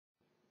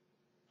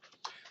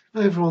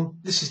Hi everyone,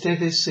 this is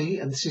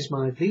daveac and this is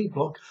my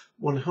vblog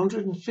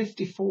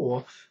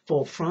 154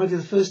 for Friday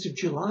the 1st of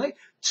July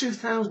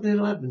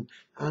 2011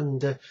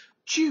 and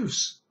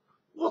Deuce.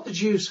 What the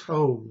Deuce,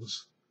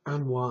 Holmes,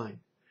 and why?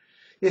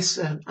 Yes,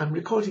 I'm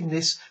recording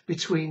this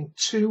between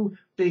two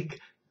big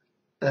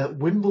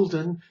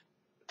Wimbledon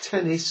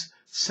tennis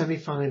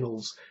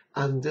semi-finals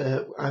and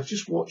I've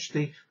just watched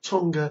the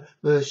Tonga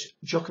versus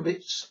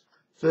Djokovic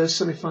first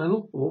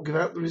semi-final. I won't give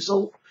out the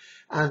result,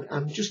 and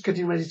I'm just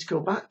getting ready to go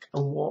back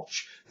and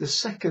watch the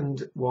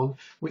second one,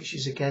 which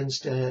is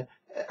against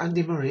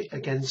Andy Murray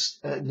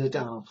against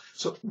Nadal.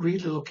 So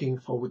really looking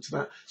forward to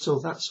that. So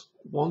that's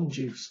one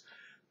Deuce.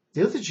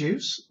 The other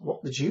Deuce,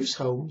 what the Deuce,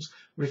 Holmes,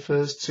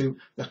 refers to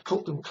the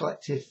Cultum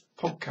Collective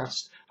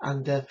podcast.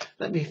 And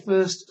let me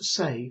first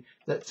say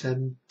that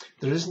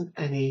there isn't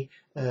any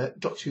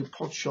Doctor Who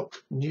Podshock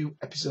new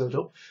episode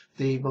up.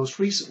 The most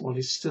recent one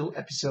is still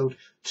episode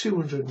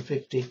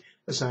 250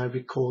 as I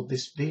record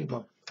this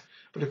vlog.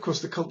 But of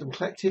course the Cultum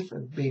Collective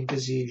have been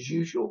busy as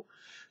usual.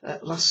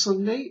 Last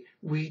Sunday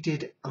we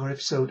did our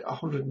episode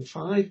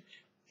 105,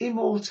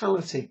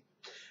 Immortality.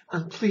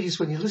 And please,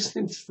 when you're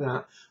listening to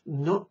that,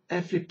 not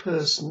every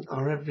person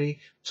or every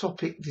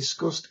topic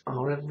discussed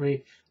or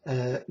every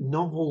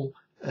novel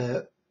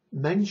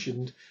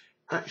mentioned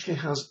actually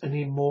has an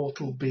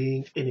immortal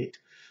being in it.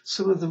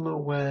 Some of them are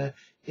where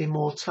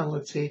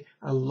immortality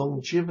and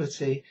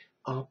longevity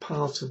are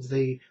part of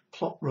the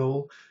plot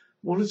role.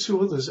 One or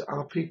two others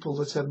are people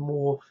that are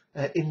more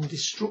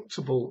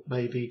indestructible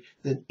maybe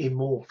than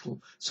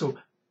immortal. So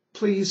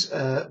please,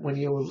 when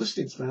you're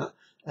listening to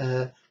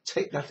that,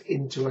 take that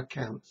into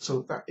account.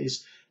 So that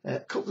is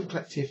Cultum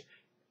Collective,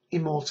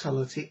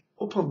 Immortality,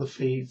 up on the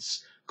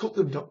feeds,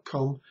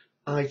 cultum.com,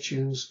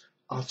 iTunes,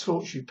 our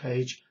TalkShoe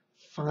page,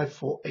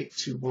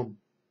 54821.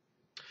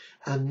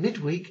 And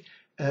midweek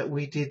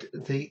we did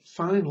the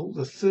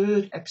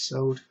third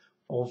episode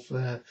of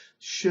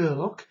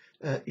Sherlock.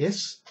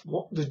 Yes,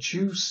 What the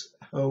Deuce,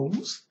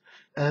 Holmes.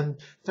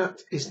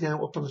 That is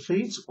now up on the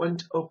feeds,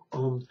 went up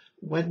on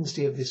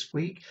Wednesday of this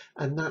week,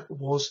 and that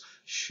was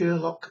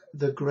Sherlock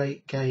the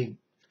Great Game.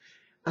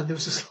 And there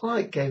was a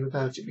slight game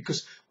about it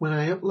because when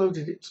I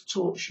uploaded it to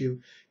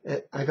TalkShoe,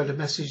 I got a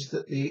message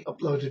that the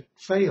upload had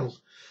failed.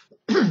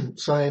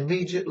 So I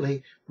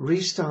immediately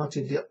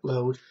restarted the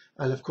upload,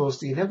 and of course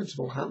the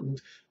inevitable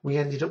happened. We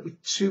ended up with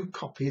 2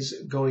 copies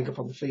going up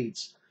on the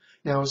feeds.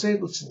 Now I was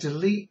able to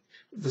delete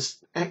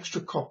this extra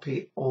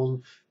copy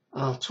on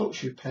our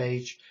TalkShoe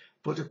page,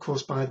 but of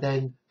course by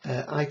then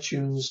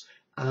iTunes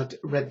had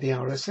read the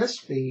RSS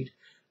feed,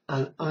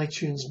 and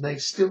iTunes may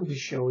still be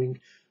showing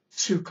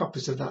 2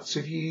 copies of that. So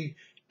if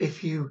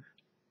you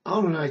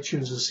are on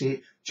iTunes and see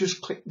it,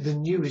 just click the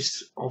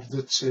newest of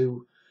the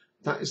 2.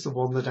 That is the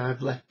one that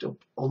I've left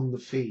up on the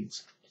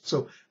feeds.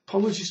 So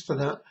apologies for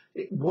that.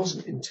 It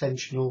wasn't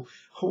intentional.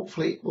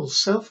 Hopefully it will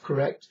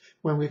self-correct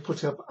when we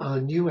put up our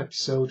new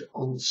episode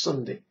on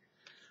Sunday.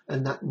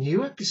 And that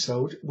new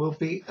episode will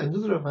be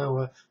another of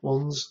our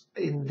ones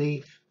in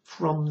the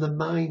From the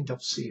Mind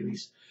of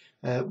series.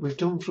 We've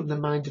done From the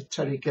Mind of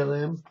Terry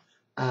Gilliam,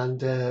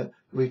 and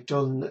we've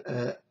done,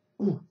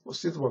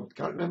 what's the other one?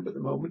 Can't remember at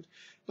the moment.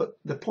 But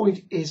the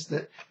point is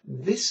that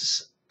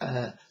this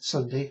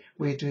Sunday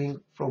we're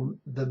doing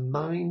From the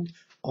Mind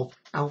of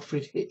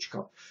Alfred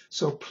Hitchcock.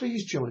 So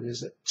please join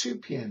us at 2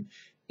 p.m.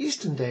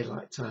 Eastern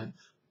Daylight Time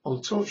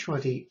on TalkShoe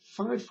ID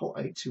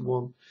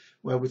 54821,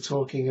 where we're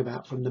talking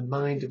about From the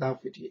Mind of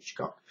Alfred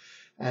Hitchcock,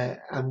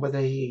 and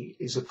whether he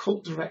is a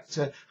cult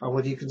director or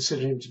whether you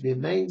consider him to be a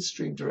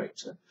mainstream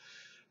director.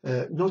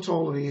 Not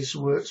all of his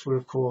works were,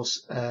 of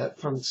course,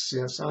 fantasy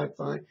or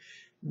sci-fi.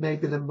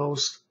 Maybe the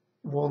most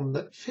one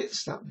that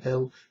fits that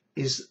bill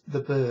is The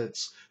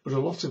Birds, but a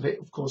lot of it,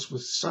 of course,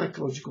 was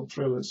psychological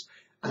thrillers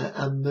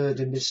and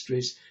murder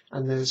mysteries,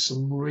 and there's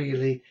some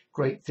really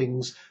great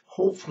things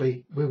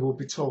hopefully we will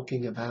be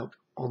talking about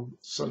on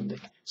Sunday.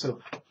 So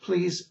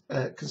please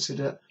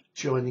consider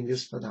joining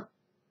us for that.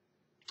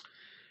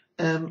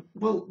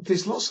 Well,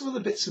 there's lots of other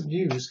bits of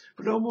news,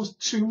 but almost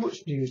too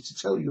much news to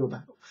tell you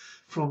about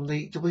from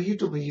the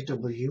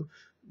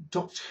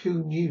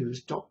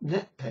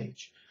www.whonews.net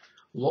page.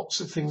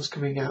 Lots of things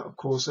coming out, of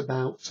course,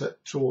 about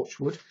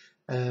Torchwood,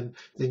 the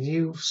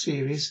new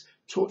series,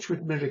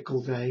 Torchwood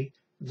Miracle Day,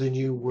 The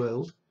New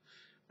World.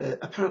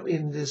 Apparently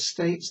in the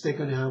States they're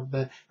going to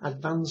have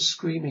advanced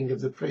screening of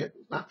that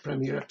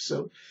premiere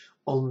episode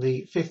on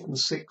the 5th and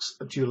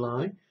 6th of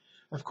July.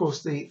 Of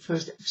course, the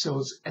first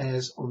episode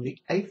airs on the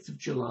 8th of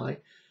July,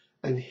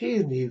 and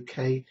here in the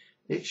UK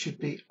it should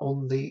be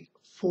on the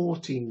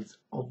 14th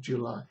of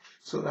July.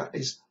 So that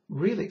is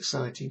really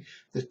exciting,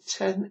 the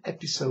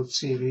 10-episode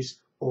series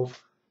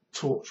of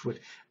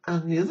Torchwood.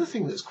 And the other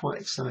thing that's quite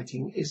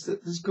exciting is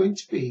that there's going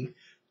to be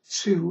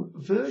 2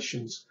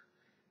 versions.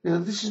 Now,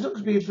 this is not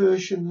going to be a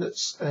version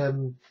that's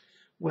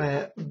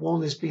where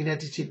one has been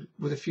edited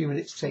with a few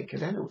minutes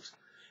taken out.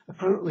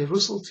 Apparently,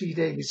 Russell T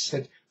Davies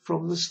said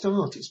from the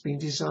start it's been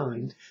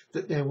designed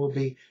that there will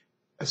be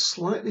a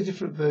slightly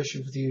different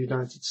version for the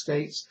United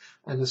States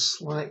and a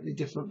slightly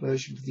different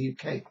version for the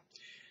UK.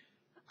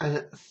 And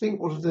I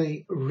think one of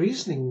the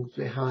reasoning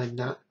behind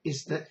that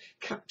is that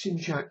Captain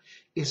Jack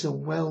is a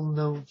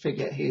well-known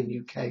figure here in the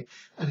UK,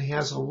 and he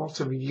has a lot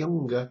of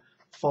younger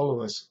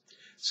followers.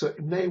 So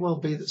it may well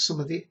be that some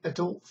of the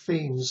adult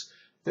themes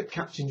that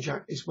Captain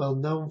Jack is well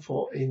known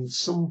for in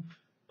some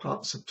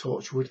parts of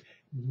Torchwood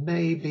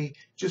may be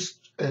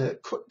just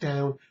cut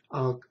down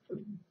or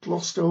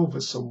glossed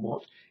over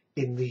somewhat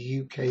in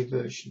the UK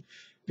version,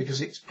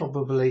 because it's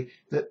probably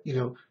that, you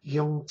know,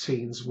 young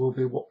teens will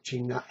be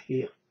watching that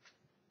here.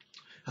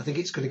 I think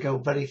it's going to go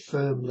very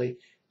firmly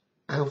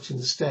out in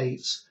the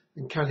States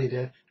and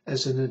Canada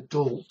as an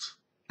adult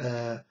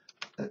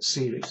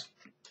series.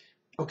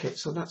 Okay,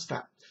 so that's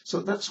that.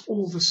 So that's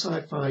all the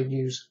sci-fi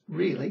news,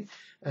 really.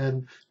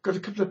 Got a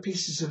couple of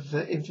pieces of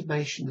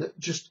information, that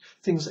just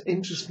things that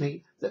interest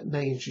me, that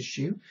may interest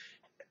you.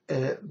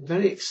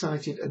 Very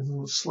excited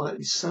and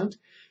slightly sad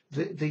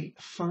that the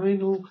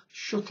final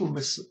shuttle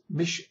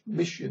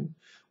mission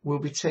will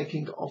be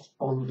taking off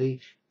on the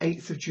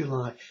 8th of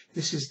July.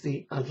 This is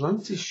the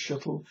Atlantis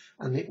shuttle,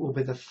 and it will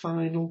be the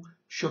final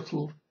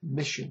shuttle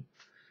mission.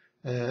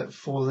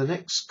 For the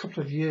next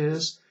couple of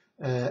years,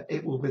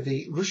 it will be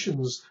the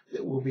Russians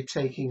that will be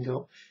taking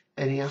up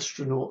any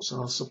astronauts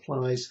or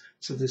supplies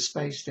to the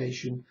space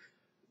station.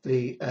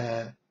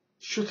 The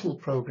shuttle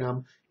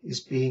program is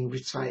being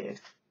retired.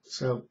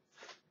 So,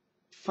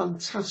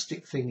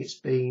 fantastic thing it's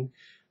been.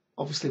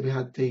 Obviously, we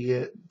had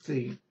the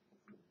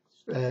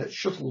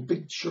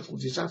big shuttle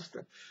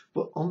disaster,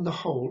 but on the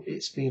whole,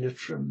 it's been a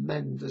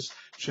tremendous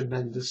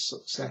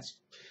success.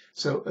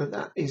 So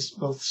that is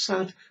both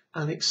sad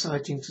and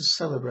exciting to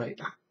celebrate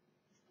that.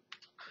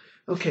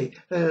 Okay,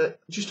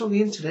 just on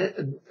the internet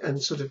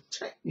and sort of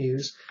tech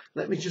news,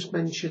 let me just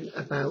mention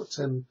about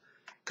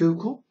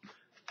Google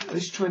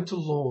is trying to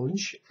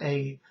launch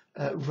a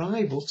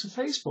rival to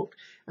Facebook,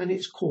 and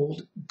it's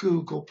called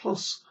Google+.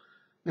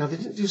 Now, they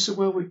didn't do so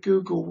well with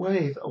Google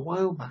Wave a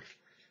while back,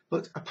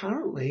 but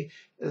apparently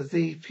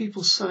the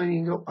people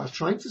signing up, or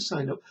trying to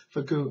sign up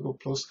for Google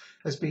Plus,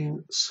 has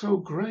been so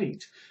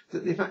great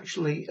that they've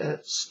actually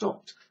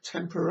stopped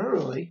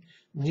temporarily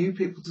new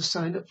people to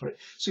sign up for it.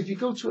 So if you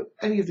go to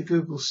any of the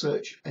Google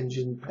search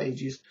engine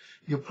pages,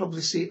 you'll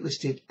probably see it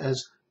listed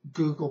as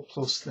Google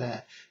Plus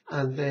there,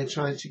 and they're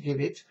trying to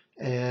give it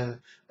a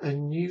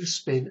new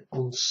spin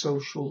on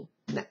social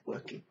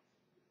networking.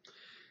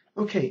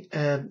 Okay,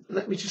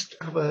 let me just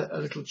have a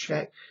little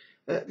check.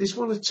 There's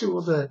one or two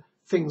other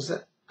things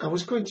that I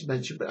was going to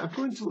mention, but I'm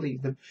going to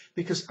leave them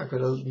because I've got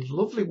a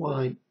lovely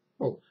wine.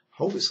 Well, I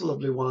hope it's a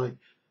lovely wine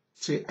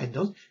to end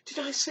on. Did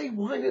I say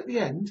wine at the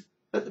end,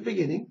 at the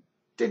beginning?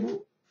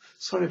 Didn't?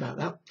 Sorry about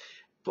that.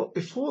 But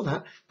before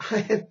that, I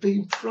have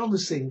been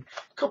promising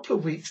a couple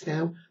of weeks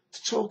now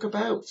to talk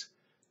about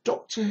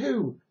Doctor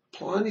Who,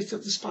 Planet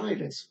of the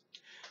Spiders.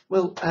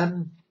 Well,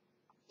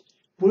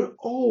 we're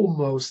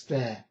almost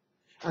there.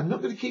 I'm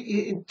not going to keep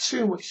you in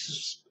too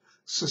much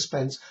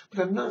suspense, but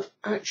I'm not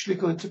actually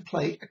going to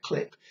play a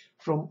clip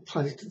from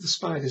Planet of the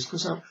Spiders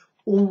because I've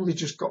only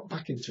just got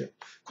back into it.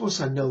 Of course,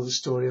 I know the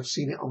story. I've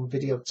seen it on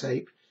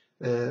videotape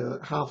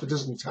half a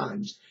dozen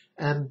times.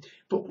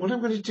 But what I'm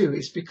going to do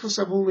is, because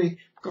I've only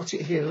got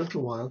it here a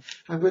little while,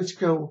 I'm going to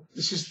go,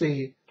 this is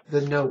the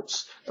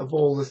notes of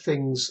all the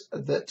things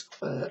that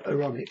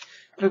are on it.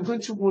 But I'm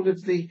going to one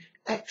of the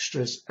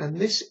extras, and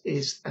this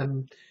is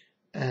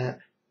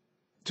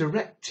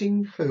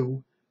Directing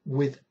Who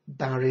with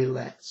Barry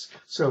Letts.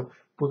 So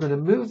we're going to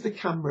move the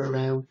camera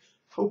around,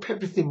 hope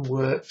everything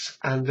works,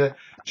 and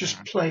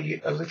just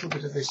play a little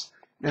bit of this.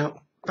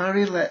 Now,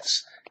 Barry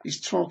Letts is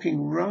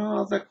talking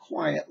rather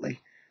quietly,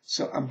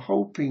 so I'm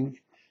hoping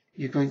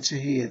you're going to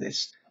hear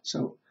this.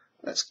 So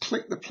let's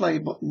click the play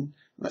button.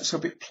 Let's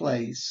hope it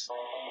plays.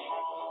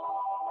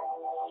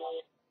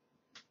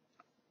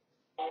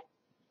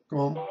 Go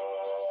on.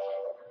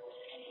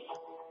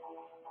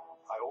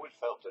 I always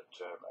felt that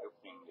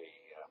opening the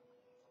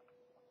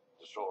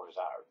stories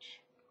out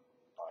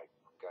by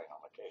going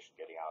on location,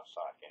 getting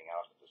outside, getting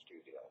out of the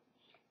studio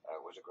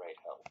was a great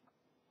help.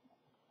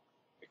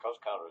 Because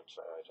colour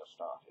had just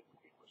started,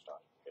 people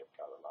started to get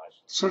colour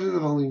license. Sorry, the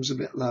volume's a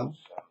bit low.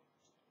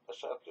 A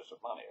surplus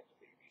of money at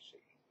the BBC.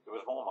 There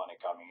was more money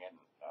coming in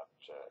at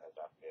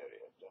that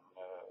period than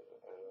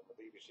the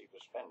BBC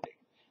was spending,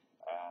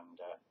 and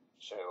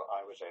so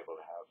I was able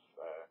to have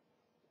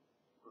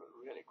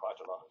really quite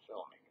a lot of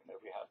filming. You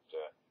know, we had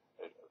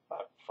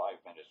about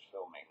 5 minutes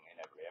filming in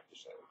every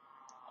episode.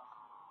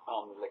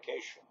 On the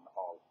location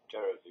of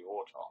Terror of the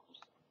Autons,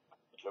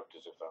 it looked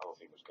as if the whole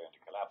thing was going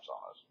to collapse on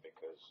us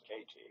because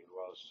Katie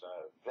was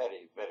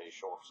very, very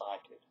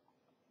short-sighted.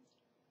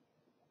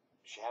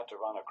 She had to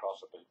run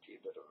across a bit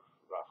of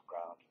rough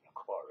ground in a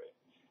quarry,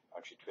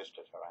 and she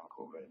twisted her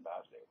ankle very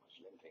badly. It was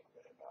limping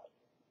very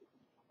badly.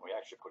 We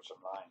actually put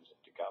some lines in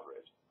to cover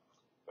it,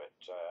 but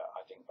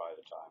I think by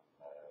the time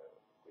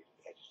we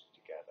edited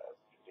together,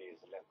 the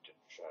limp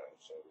didn't show,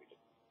 so we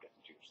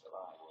didn't use the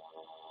line.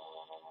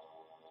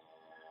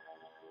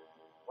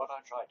 What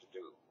I tried to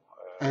do...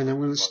 and I'm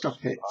going to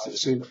stop it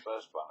soon. The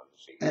first one of the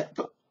season,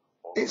 but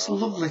it's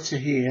lovely to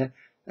hear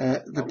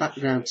the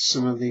background to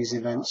some of these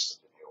events.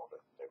 In the order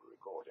they were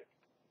recorded,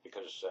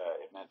 because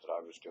it meant that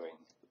I was doing.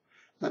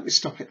 Let me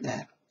stop it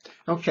there.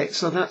 Okay,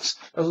 so that's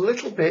a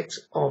little bit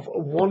of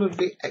one of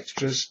the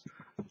extras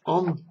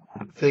on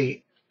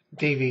the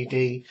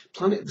DVD,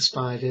 Planet of the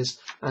Spiders,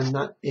 and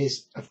that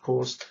is, of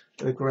course,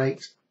 the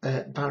great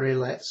Barry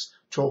Letts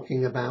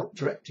talking about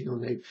directing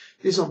on new.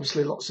 There's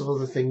obviously lots of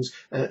other things.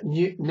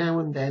 Now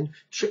and then,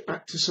 trip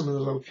back to some of the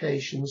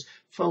locations,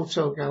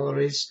 photo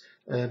galleries,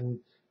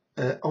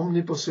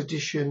 omnibus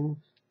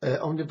edition,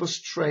 omnibus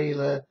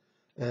trailer,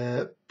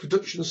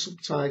 production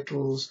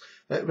subtitles,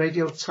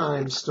 Radio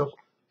Times stuff,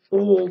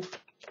 all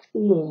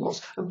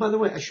lots. And by the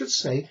way, I should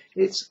say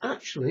it's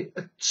actually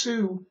a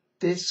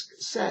 2-disc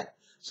set,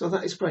 so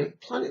that is great.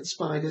 Planet of the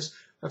Spiders,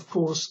 of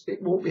course,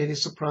 it won't be any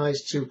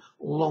surprise to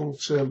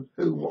long-term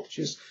Who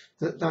watchers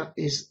that that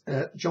is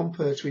John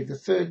Pertwee, the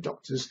Third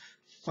Doctor's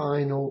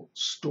final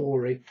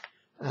story,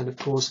 and of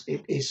course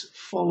it is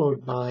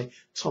followed by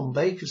Tom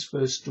Baker's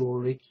first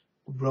story,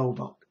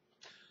 Robot.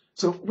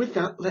 So with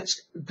that,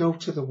 let's go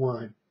to the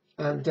wine,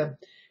 and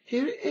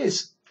here it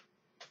is,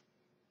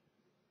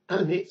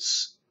 and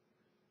it's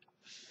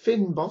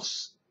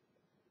Fynbos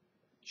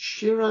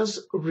Shiraz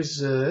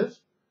Reserve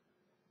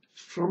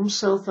from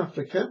South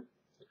Africa.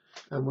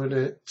 I'm going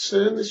to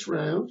turn this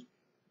round,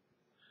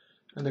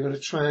 and I'm going to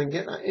try and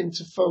get that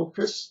into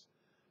focus.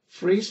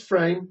 Freeze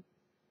frame,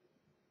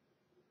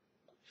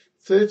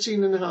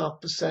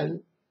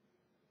 13.5%.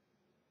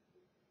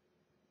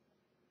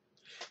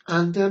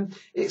 And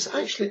it's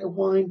actually a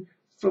wine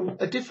from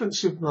a different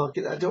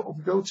supermarket that I don't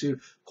often go to,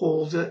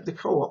 called the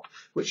Co-op,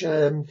 which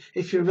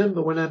if you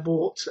remember when I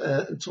bought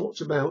and talked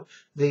about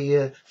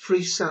the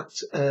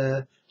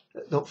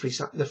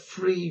the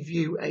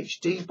Freeview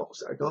HD box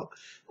that I got,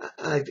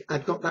 I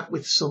got that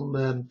with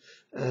some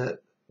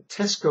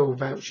Tesco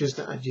vouchers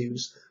that I'd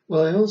use.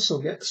 Well, I also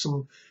get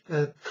some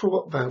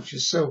Co-op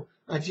vouchers, so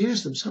I'd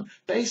use them. So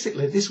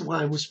basically this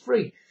wine was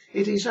free.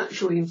 It is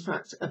actually, in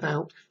fact,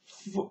 about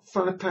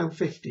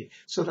 £5.50.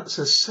 So that's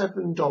a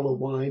 $7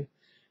 wine.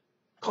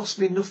 Cost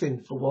me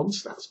nothing for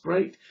once. That's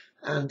great.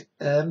 And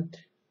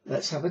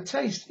let's have a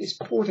taste. It's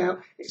poured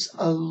out. It's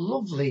a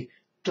lovely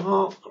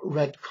dark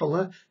red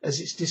colour,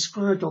 as it's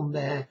described on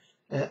there,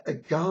 a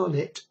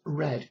garnet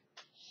red.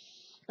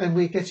 And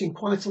we're getting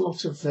quite a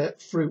lot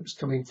of fruits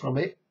coming from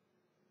it.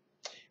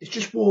 It's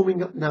just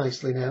warming up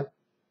nicely now.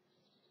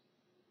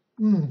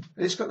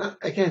 It's got that,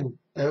 again,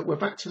 we're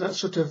back to that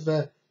sort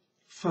of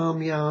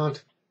farmyard.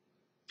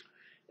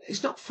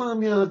 It's not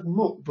farmyard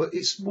muck, but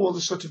it's more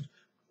the sort of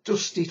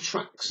dusty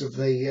tracks of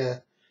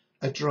a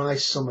dry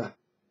summer.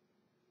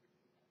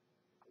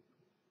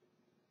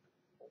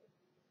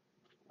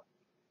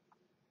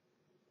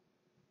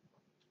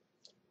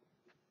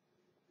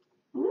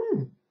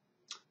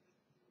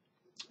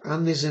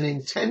 And there's an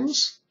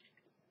intense.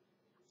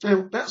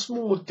 Now, that's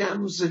more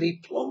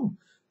damsony plum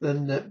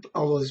than,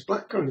 although there's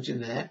blackcurrant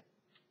in there.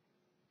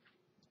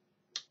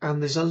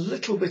 And there's a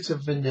little bit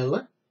of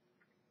vanilla.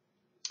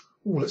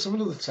 Oh, let's have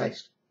another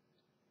taste.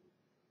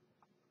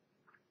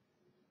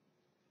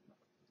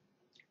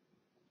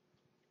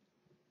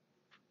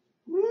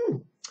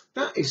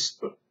 That is,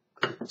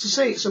 to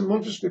say it's a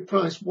modestly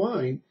priced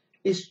wine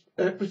is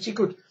pretty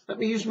good. Let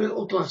me use my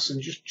little glass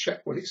and just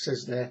check what it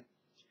says there.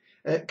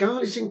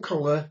 Garnet in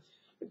colour,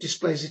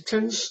 displays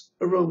intense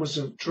aromas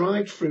of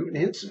dried fruit and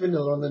hints of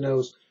vanilla on the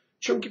nose.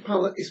 Chunky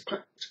palate is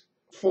packed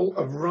full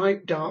of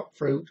ripe dark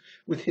fruit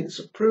with hints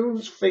of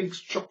prunes, figs,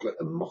 chocolate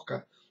and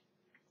mocha.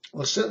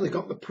 Well, I've certainly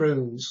got the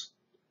prunes.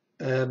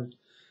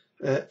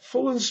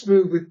 Full and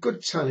smooth with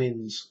good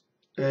tannins.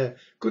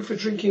 Good for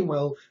drinking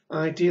well,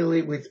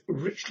 ideally with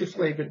richly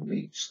flavoured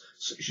meats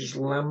such as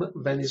lamb,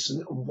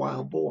 venison and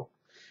wild boar.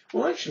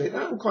 Well, actually,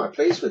 I'm quite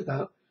pleased with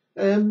that.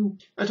 I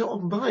don't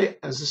often buy it,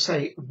 as I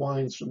say,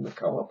 wines from the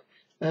Co-op.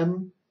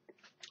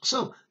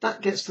 So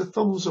that gets the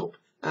thumbs up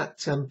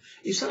at,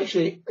 it's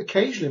actually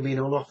occasionally been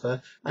on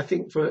offer, I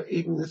think, for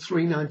even the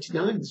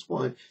 $3.99 this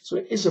wine. So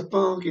it is a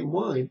bargain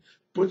wine,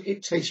 but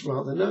it tastes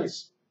rather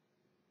nice.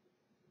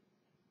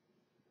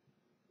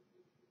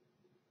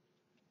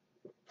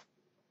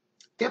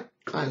 Yep,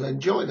 I'll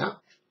enjoy that.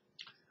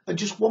 And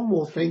just one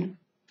more thing,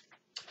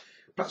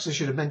 perhaps I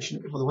should have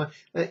mentioned it before the wine.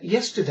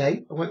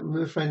 Yesterday, I went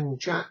with my friend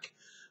Jack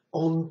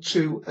on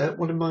to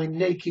one of my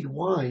Naked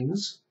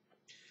Wines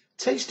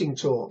tasting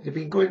tour. They've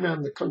been going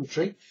around the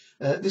country.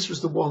 This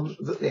was the one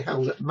that they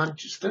held at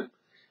Manchester.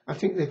 I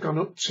think they've gone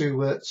up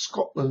to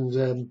Scotland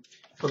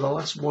for the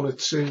last one or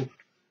two.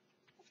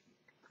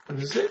 And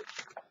is it?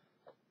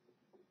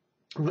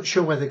 I'm not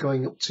sure where they're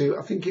going up to.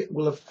 I think it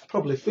will have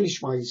probably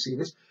finished while you see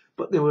this.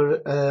 But they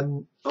were,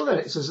 oh, there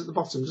it says at the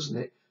bottom, doesn't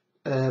it?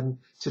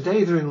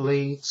 Today they're in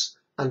Leeds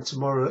and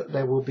tomorrow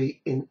they will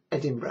be in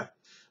Edinburgh.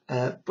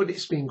 But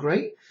it's been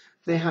great.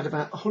 They had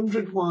about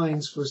 100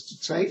 wines for us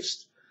to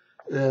taste.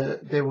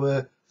 There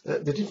were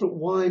the different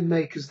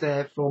winemakers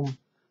there from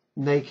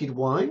Naked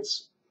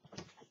Wines.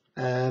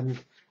 And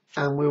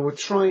we were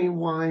trying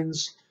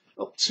wines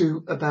up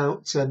to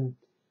about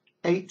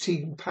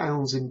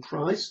 £18 in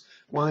price.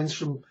 wines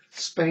from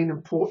Spain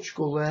and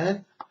Portugal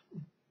there,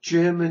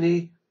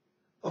 Germany,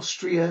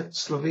 Austria,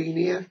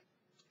 Slovenia,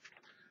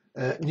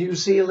 New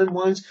Zealand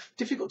wines.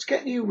 Difficult to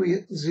get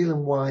New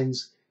Zealand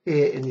wines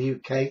here in the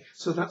UK,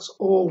 so that's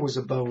always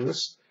a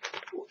bonus.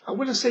 I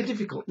wouldn't say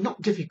difficult,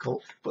 not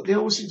difficult, but they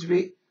always seem to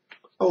be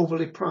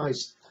overly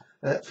priced.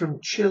 From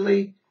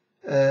Chile,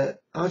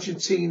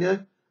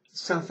 Argentina,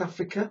 South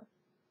Africa.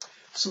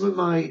 Some of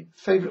my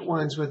favourite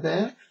wines were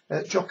there.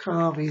 Jock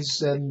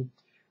Harvey's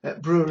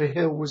Brewery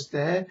Hill was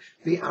there.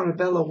 The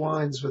Arabella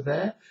wines were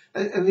there.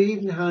 And they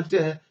even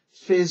had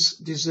fizz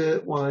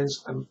dessert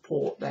wines and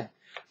port there.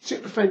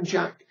 Took my friend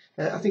Jack.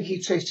 I think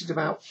he tasted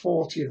about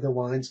 40 of the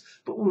wines,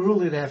 but we were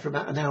only there for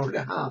about an hour and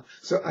a half,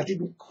 so I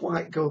didn't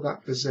quite go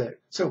that berserk.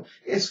 So,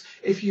 yes,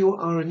 if you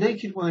are a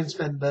Naked Wines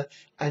member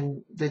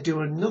and they do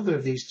another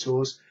of these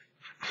tours,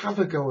 have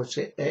a go at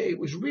it. It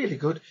was really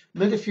good.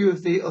 Met a few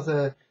of the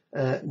other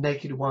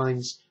Naked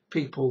Wines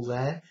people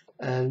there,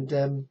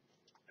 and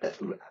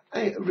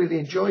I really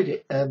enjoyed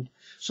it.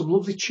 Some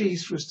lovely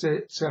cheese for us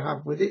to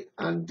have with it,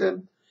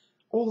 and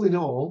all in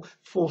all,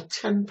 for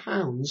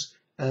 £10,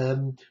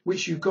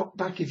 which you got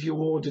back if you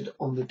ordered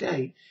on the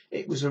day,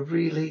 it was a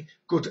really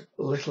good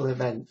little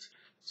event.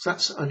 So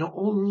that's an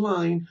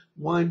online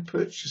wine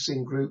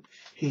purchasing group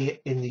here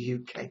in the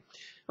UK.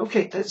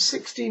 Okay, at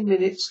 16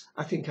 minutes,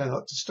 I think I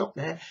ought to stop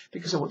there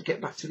because I want to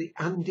get back to the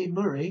Andy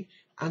Murray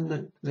and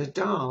the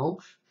Nadal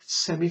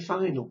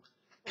semi-final.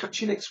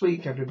 Catch you next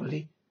week,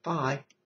 everybody. Bye.